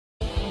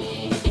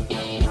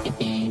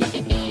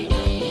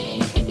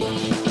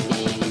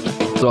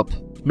What's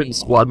up, Mitten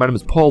Squad? My name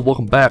is Paul.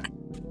 Welcome back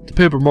to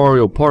Paper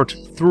Mario Part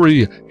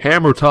 3,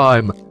 Hammer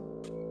Time.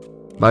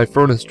 My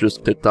furnace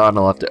just kicked on.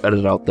 I'll have to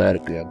edit out that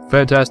again.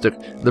 Fantastic.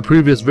 In the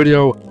previous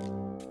video,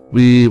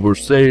 we were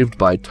saved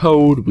by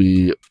Toad.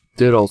 We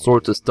did all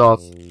sorts of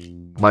stuff.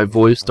 My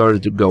voice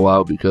started to go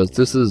out because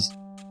this is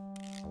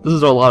a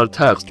lot of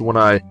text. When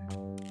I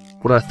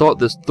thought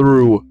this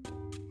through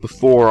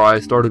before I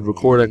started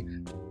recording,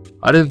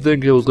 I didn't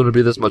think it was going to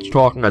be this much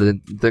talking. I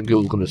didn't think it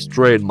was going to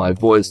strain my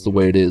voice the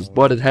way it is,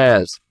 but it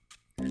has.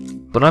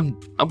 But I'm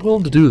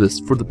willing to do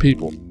this for the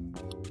people.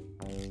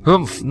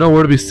 Humph,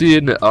 nowhere to be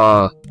seen.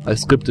 I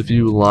skipped a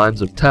few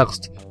lines of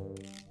text.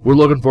 We're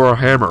looking for a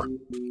hammer.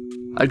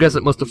 I guess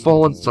it must have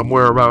fallen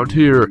somewhere around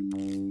here.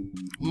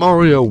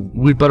 Mario,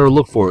 we'd better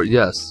look for it,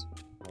 yes.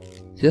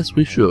 Yes,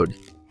 we should.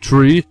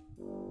 Tree?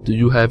 Do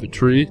you have a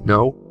tree?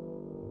 No?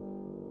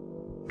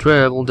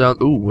 Travel down...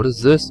 Ooh, what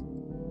is this?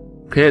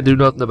 Can't do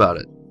nothing about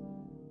it.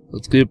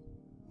 Let's keep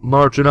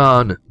marching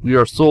on. We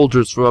are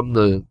soldiers from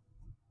the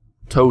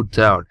Toad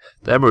Town.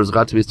 The hammer has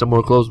got to be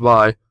somewhere close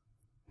by.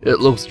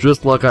 It looks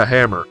just like a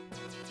hammer.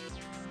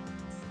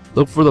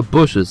 Look for the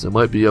bushes. It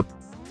might be up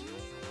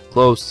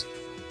close.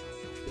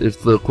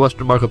 If the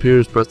question mark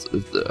appears, press...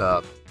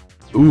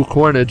 ooh,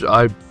 coinage.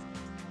 I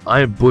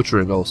am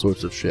butchering all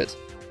sorts of shit.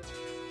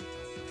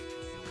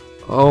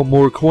 Oh,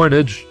 more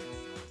coinage.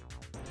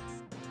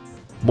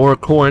 More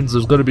coins.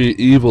 There's gonna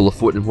be evil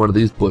afoot in one of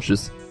these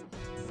bushes.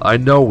 I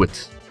know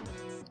it.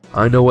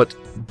 I know it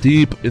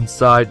deep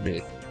inside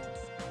me.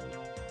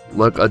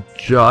 Like a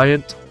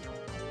giant...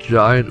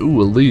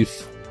 Ooh, a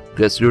leaf.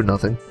 Guess you're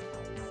nothing.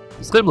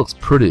 This game looks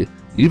pretty.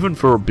 Even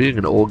for being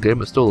an old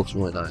game, it still looks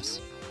really nice.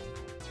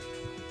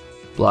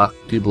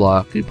 Blocky,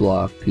 blocky,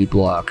 blocky,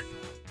 block.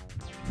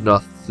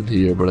 Nothing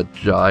here but a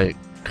giant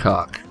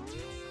cock.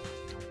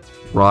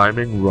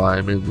 Rhyming,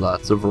 rhyming,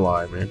 lots of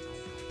rhyming.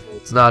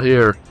 It's not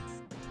here.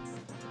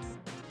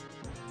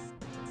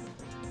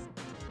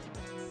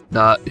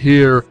 Not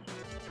here.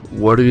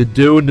 What are you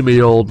doing to me,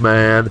 old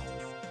man?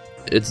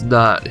 It's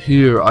not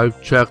here.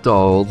 I've checked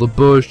all the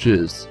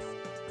bushes.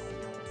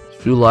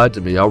 If you lied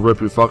to me, I'll rip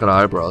your fucking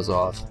eyebrows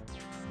off.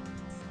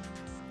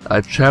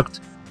 I've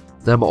checked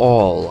them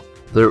all.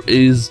 There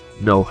is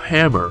no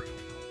hammer.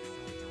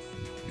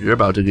 You're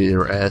about to get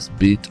your ass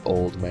beat,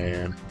 old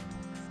man.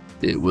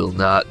 It will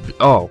not be...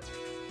 Oh,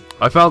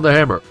 I found the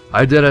hammer.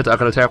 I did it. I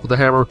can attack with the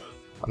hammer.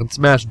 I can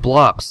smash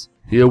blocks.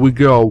 Here we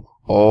go.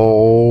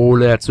 Oh,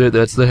 that's it.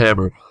 That's the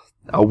hammer.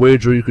 I'll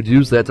wager you could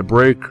use that to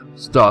break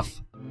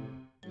stuff.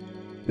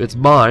 It's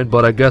mine,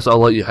 but I guess I'll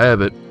let you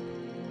have it.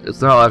 It's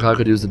not like I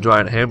could use a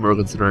giant hammer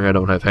considering I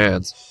don't have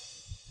hands.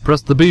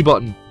 Press the B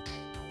button.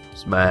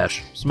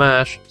 Smash,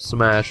 smash,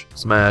 smash,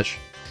 smash,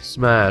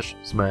 smash,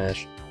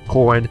 smash.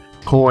 Coin,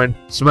 coin,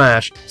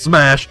 smash,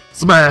 smash,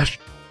 smash.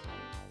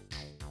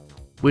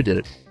 We did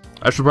it.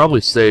 I should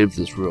probably save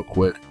this real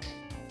quick.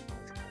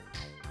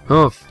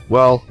 Humph.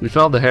 Well, we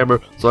found the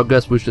hammer, so I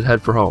guess we should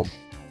head for home.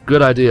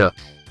 Good idea.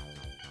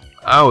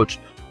 Ouch.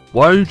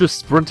 Why are you just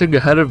sprinting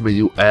ahead of me,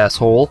 you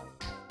asshole?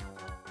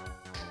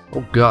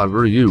 Oh god,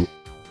 where are you?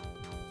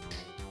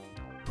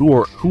 Who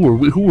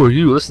are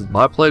you? This is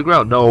my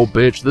playground. No,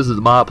 bitch, this is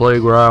my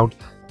playground.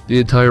 The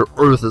entire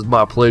earth is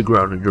my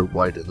playground and you're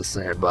right in the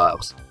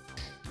sandbox.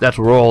 That's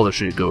where all the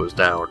shit goes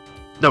down.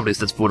 Nobody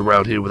sets foot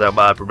around here without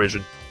my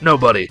permission.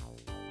 Nobody.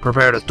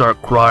 Prepare to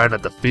start crying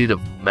at the feet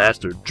of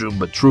Master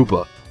Jumba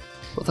Troopa.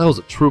 What the hell's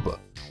a Troopa?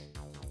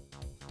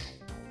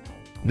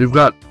 You've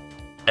got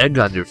egg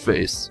on your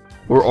face.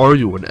 Or are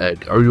you an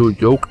egg? Are you a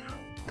yolk?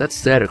 That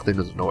static thing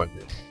is annoying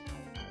me.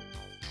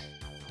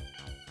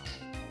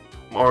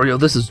 Mario,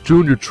 this is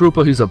Junior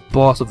Troopa. He's a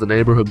boss of the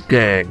neighborhood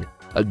gang.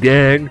 A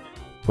gang?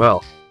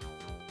 Well,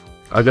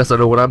 I guess I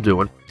know what I'm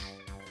doing.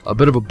 A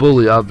bit of a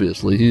bully,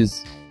 obviously.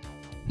 He's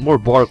more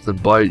bark than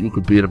bite. You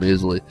could beat him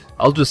easily.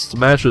 I'll just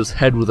smash his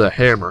head with a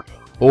hammer.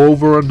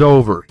 Over and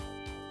over.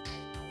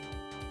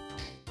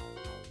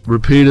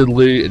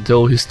 Repeatedly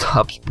until he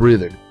stops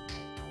breathing.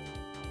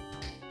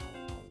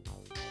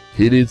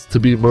 He needs to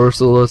be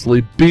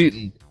mercilessly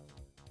beaten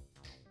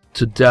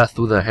to death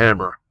with a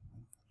hammer.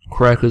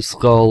 Crack his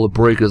skull,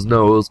 break his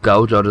nose,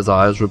 gouge out his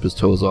eyes, rip his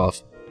toes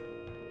off.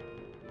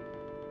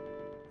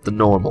 The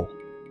normal.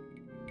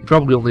 He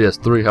probably only has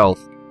 3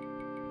 health.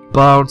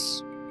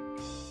 Bounce.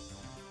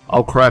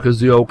 I'll crack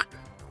his yolk.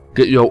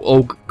 Get your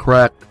oak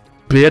cracked,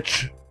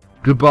 bitch.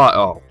 Goodbye.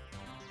 Oh.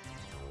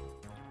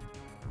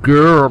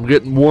 Grr, I'm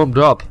getting warmed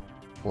up.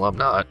 Well, I'm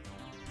not.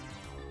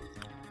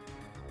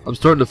 I'm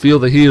starting to feel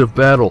the heat of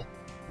battle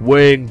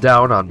weighing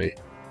down on me.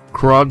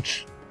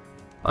 Crunch.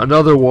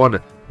 Another one.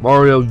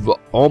 Mario, you've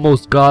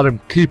almost got him.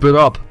 Keep it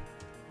up.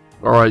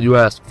 Alright, you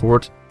asked for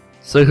it.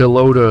 Say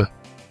hello to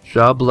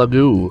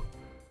Shablagoo.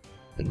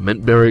 And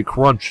Mintberry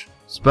Crunch.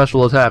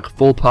 Special attack,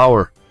 full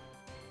power.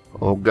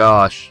 Oh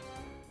gosh.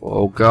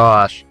 Oh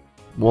gosh.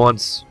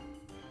 Once.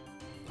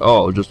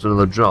 Oh, just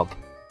another jump.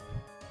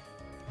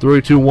 3,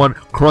 2, 1,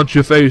 crunch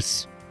your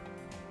face!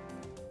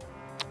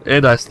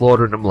 And I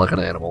slaughtered him like an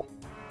animal.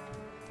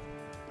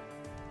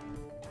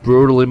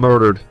 Brutally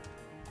murdered.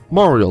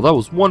 Mario, that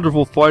was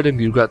wonderful fighting.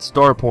 You got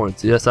star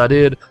points. Yes, I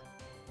did.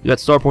 You got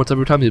star points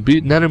every time you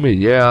beat an enemy.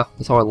 Yeah,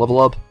 that's how I level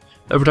up.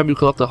 Every time you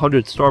collect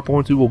 100 star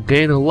points, you will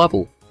gain a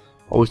level.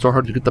 Always start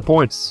hard to get the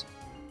points.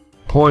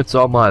 Points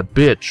on my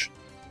bitch.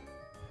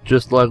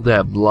 Just like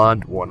that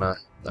blonde one.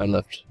 I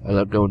left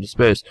going to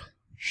space.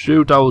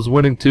 Shoot, I was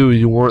winning too.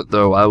 You weren't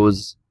though. I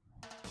was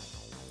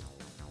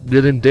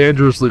getting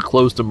dangerously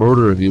close to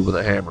murdering you with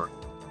a hammer.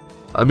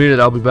 I mean it.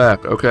 I'll be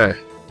back. Okay.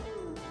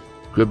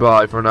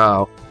 Goodbye for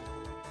now.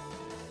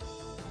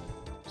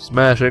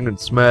 Smashing and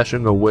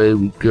smashing, away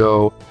we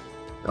go.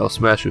 I'll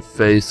smash your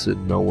face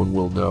and no one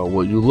will know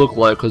what you look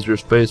like because your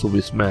face will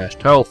be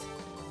smashed. Health.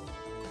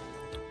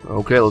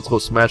 Okay, let's go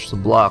smash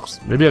some blocks.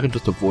 Maybe I can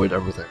just avoid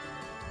everything.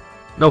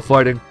 No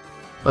fighting.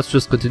 Let's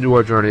just continue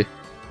our journey.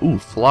 Ooh,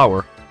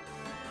 flower.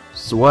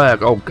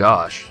 Swag. Oh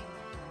gosh.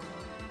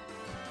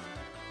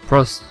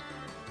 Press.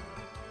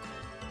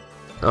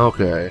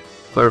 Okay.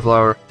 Fire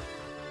flower.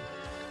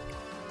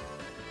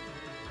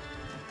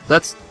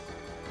 That's...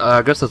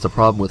 I guess that's a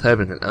problem with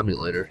having an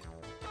emulator.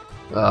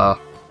 I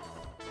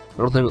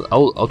don't think...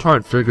 I'll try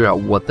and figure out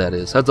what that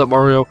is. Heads up,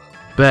 Mario.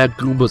 Bad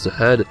Goombas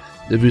ahead.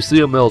 If you see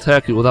them, they'll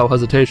attack you without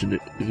hesitation.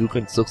 If you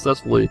can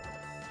successfully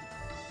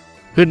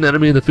hit an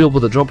enemy in the field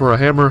with a jump or a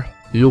hammer,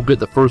 you'll get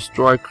the first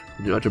strike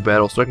when you enter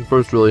battle. Striking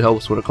first really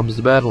helps when it comes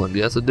to battling.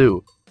 Yes, it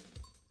do.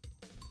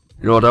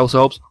 You know what else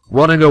helps?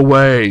 Running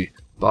away!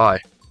 Bye.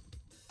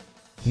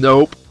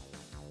 Nope.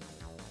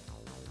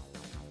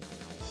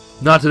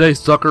 Not today,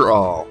 sucker.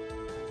 Oh.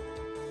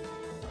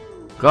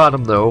 Got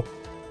him, though.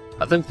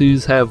 I think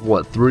these have,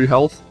 what, 3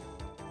 health?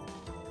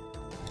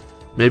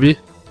 Maybe?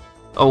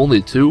 Oh,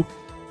 only 2?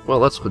 Well,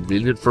 that's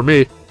convenient for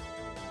me.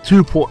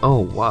 2 point...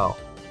 Oh, wow.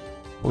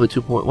 Only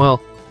 2 point...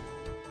 Well...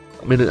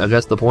 I mean, I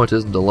guess the point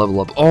isn't to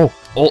level up. Oh!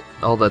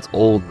 Oh, that's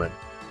old, man.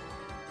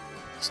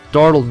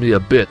 Startled me a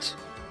bit.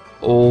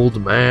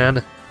 Old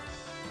man.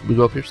 We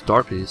go up here,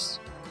 star piece.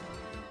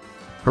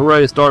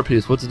 Hooray, star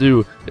piece. What to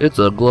do? It's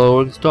a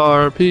glowing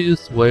star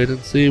piece. Wait and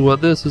see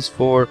what this is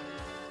for.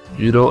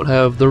 You don't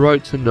have the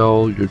right to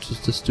know. You're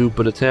just a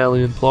stupid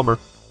Italian plumber.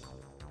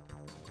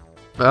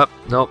 Nope.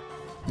 Nope.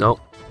 Nope.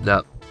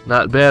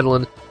 Not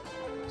battling.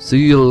 See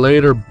you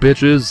later,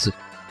 bitches.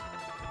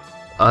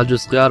 I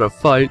just gotta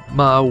fight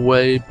my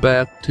way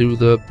back to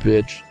the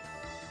bitch.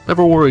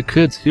 Never worry,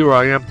 kids. Here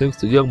I am, thanks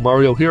to young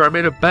Mario. Here, I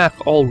made it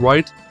back,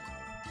 alright.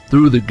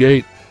 Through the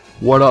gate.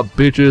 What up,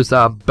 bitches?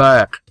 I'm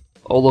back.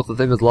 Oh, look, the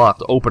thing is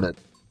locked. Open it.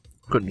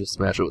 Couldn't just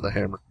smash it with a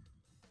hammer.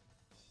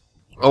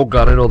 Oh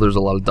god, I know there's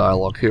a lot of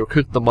dialogue here.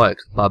 Kick the mic,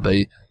 my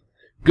bae.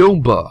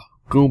 Goomba!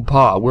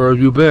 Goompa, where have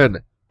you been?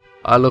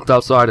 I looked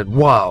outside and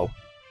wow!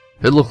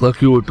 It looked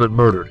like you had been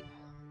murdered.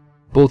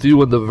 Both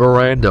you and the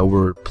veranda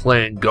were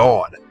plain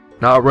gone.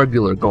 Not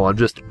regular gone,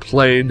 just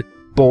plain,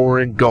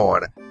 boring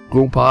gone.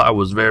 Goompa, I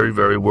was very,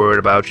 very worried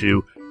about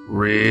you.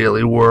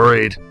 Really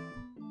worried.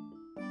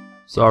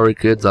 Sorry,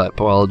 kids, I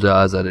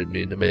apologize. I didn't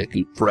mean to make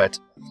you fret.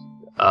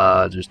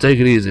 Just take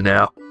it easy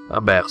now.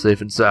 I'm back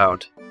safe and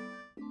sound.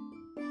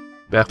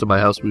 Back to my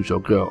house we shall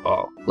go.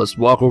 Oh, let's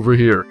walk over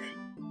here.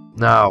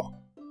 Now,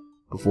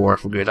 before I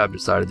forget, I've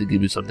decided to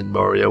give you something,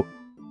 Mario.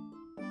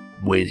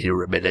 Wait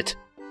here a minute.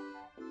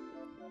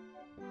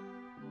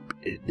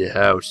 In the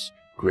house,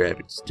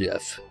 grabbing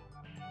stuff.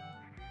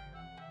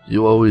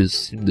 You always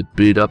seem to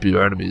beat up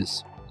your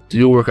enemies. Do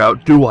you work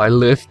out? Do I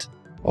lift?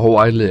 Oh,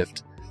 I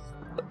lift.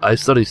 I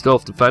study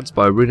self-defense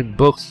by reading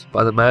books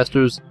by the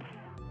masters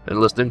and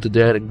listening to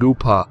Dad and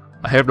Goompa.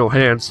 I have no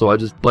hands, so I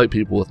just bite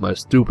people with my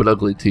stupid,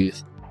 ugly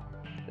teeth.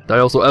 And I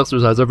also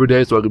exercise every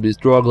day so I can be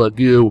strong like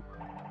you.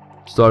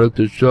 Starting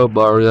to show,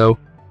 Mario.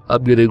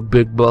 I'm getting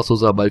big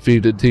muscles on my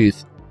feet and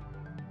teeth.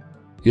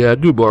 Yeah,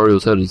 Goo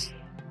Mario's head is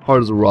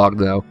hard as a rock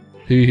now.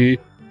 Hee hee.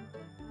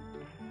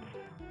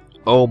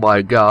 Oh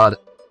my god.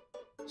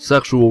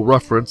 Sexual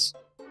reference.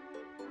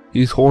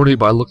 He's horny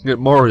by looking at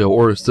Mario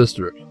or his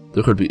sister.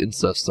 There could be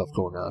incest stuff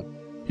going on.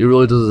 He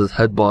really does his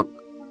head bonk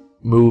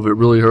move. It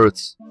really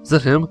hurts. Is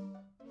that him?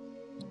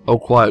 Oh,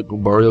 quiet, Goo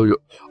Mario.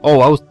 Oh,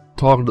 I was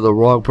talking to the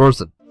wrong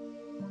person.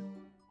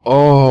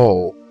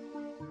 Oh.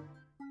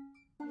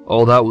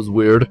 Oh, that was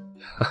weird.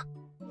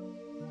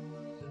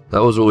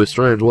 That was really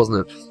strange,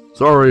 wasn't it?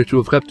 Sorry to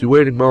have kept you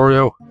waiting,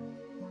 Mario.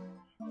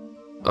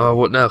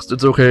 What next?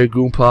 It's okay,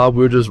 Goompa.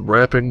 We're just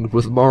rapping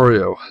with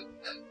Mario.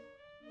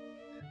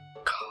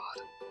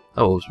 God,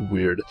 that was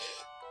weird.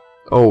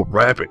 Oh,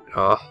 rapping,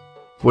 huh?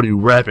 What are you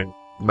rapping?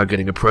 Am I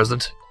getting a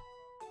present?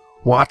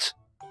 What?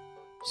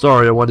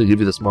 Sorry, I wanted to give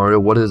you this, Mario.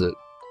 What is it?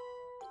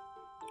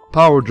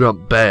 Power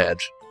jump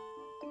badge.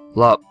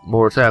 Lot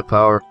more attack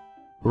power.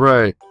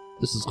 Hooray.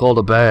 This is called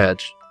a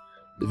badge.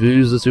 If you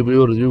use this, you'll be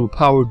able to do a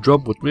power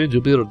jump, which means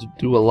you'll be able to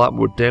do a lot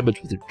more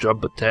damage with your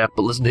jump attack.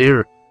 But listen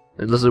here.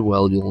 And listen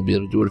well, you'll only be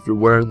able to do it if you're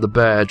wearing the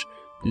badge.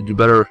 You'd do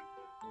better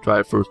try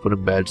it first,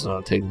 putting badges on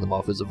and taking them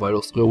off is a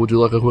vital skill. Would you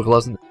like a quick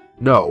lesson?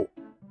 No.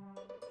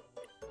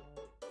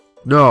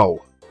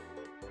 No.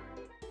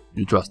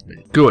 You trust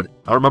me. Good.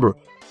 I remember.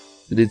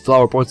 You need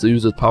flower points to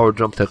use this power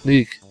jump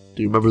technique.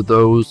 Do you remember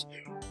those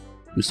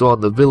we saw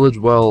in the village?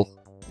 Well,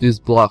 These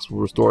blocks will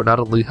restore not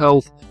only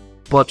health,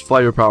 but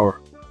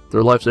firepower.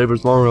 They're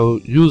lifesavers, Mario.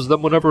 Use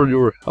them whenever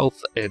your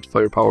health and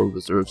firepower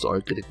reserves are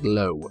getting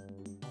low.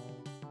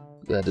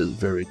 That is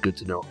very good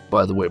to know.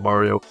 By the way,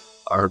 Mario,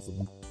 I heard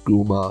from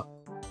Goomba.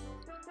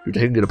 You're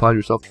taking it upon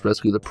yourself to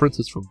rescue the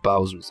princess from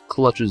Bowser's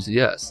clutches.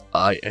 Yes,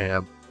 I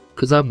am.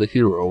 Because I'm the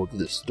hero of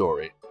this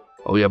story.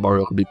 Oh yeah,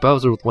 Mario can beat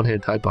Bowser with one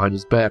hand tied behind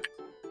his back.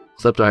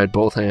 Except I had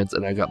both hands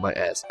and I got my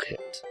ass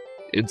kicked.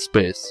 In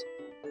space.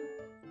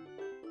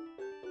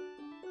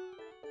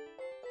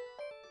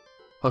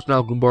 Hush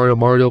now, Goombario.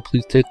 Mario,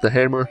 please take the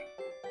hammer.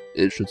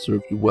 It should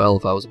serve you well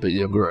if I was a bit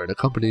younger and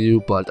accompany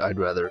you, but I'd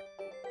rather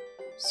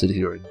sit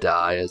here and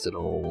die as an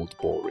old,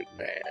 boring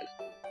man.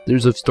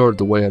 These have started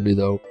to weigh on me,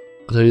 though.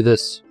 I'll tell you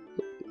this,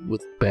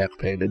 with back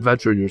pain.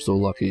 Adventure, you're so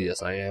lucky.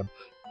 Yes, I am.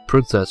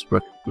 Princess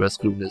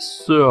rescuing is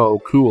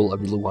so cool. I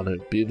really want to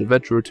be an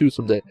adventurer, too,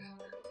 someday.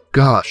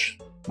 Gosh,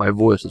 my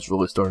voice is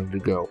really starting to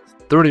go.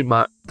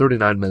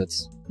 39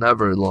 minutes. Not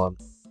very long.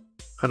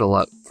 Kind of a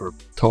lot for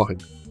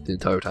talking the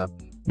entire time.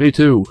 Me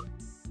too.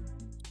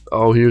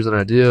 Oh, here's an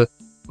idea.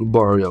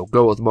 Goombario,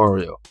 go with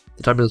Mario.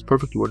 The timing is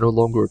perfect. You are no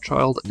longer a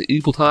child, and the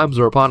evil times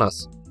are upon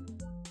us.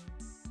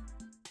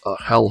 A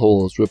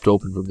hellhole is ripped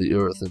open from the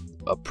earth, and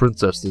a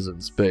princess is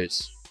in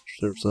space.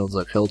 Sure sounds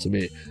like hell to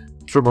me.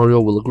 I'm sure Mario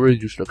will agree.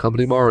 You should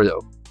accompany Mario.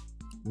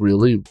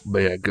 Really?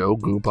 May I go,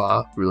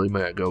 Goomba? Really?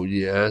 May I go?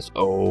 Yes.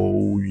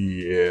 Oh,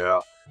 yeah.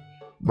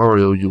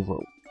 Mario, you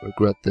won't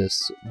regret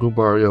this.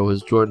 Goombario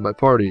has joined my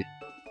party.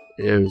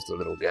 Here's the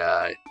little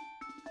guy.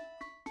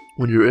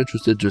 When you're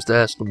interested, just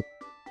ask him.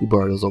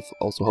 Goombario is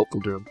also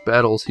helpful during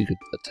battles. He could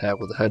attack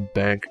with a head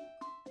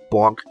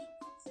bonk,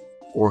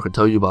 or can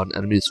tell you about an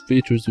enemy's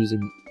features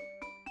using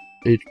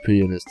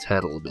HP and his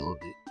tattle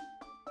ability.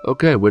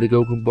 Okay, way to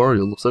go,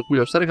 Goombario. Looks like we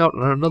are setting out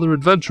on another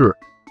adventure.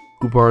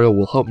 Goombario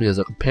will help me as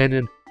a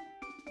companion,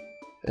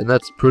 and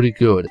that's pretty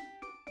good.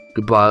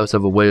 Goombayos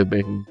have a way of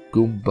making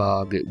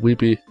Goomba get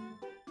weepy.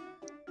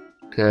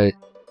 Okay,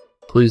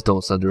 please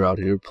don't send her out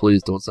here.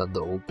 Please don't send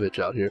the old bitch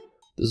out here.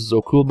 This is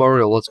so cool,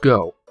 Mario. Let's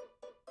go.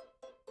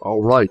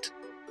 Alright,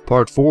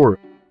 Part 4.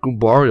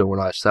 Goombario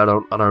and I set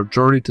out on our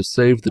journey to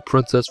save the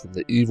princess from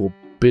the evil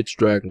bitch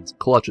dragon's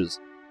clutches.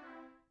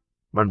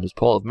 My name is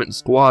Paul of Mitten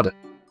Squad.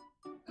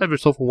 Have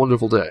yourself a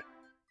wonderful day.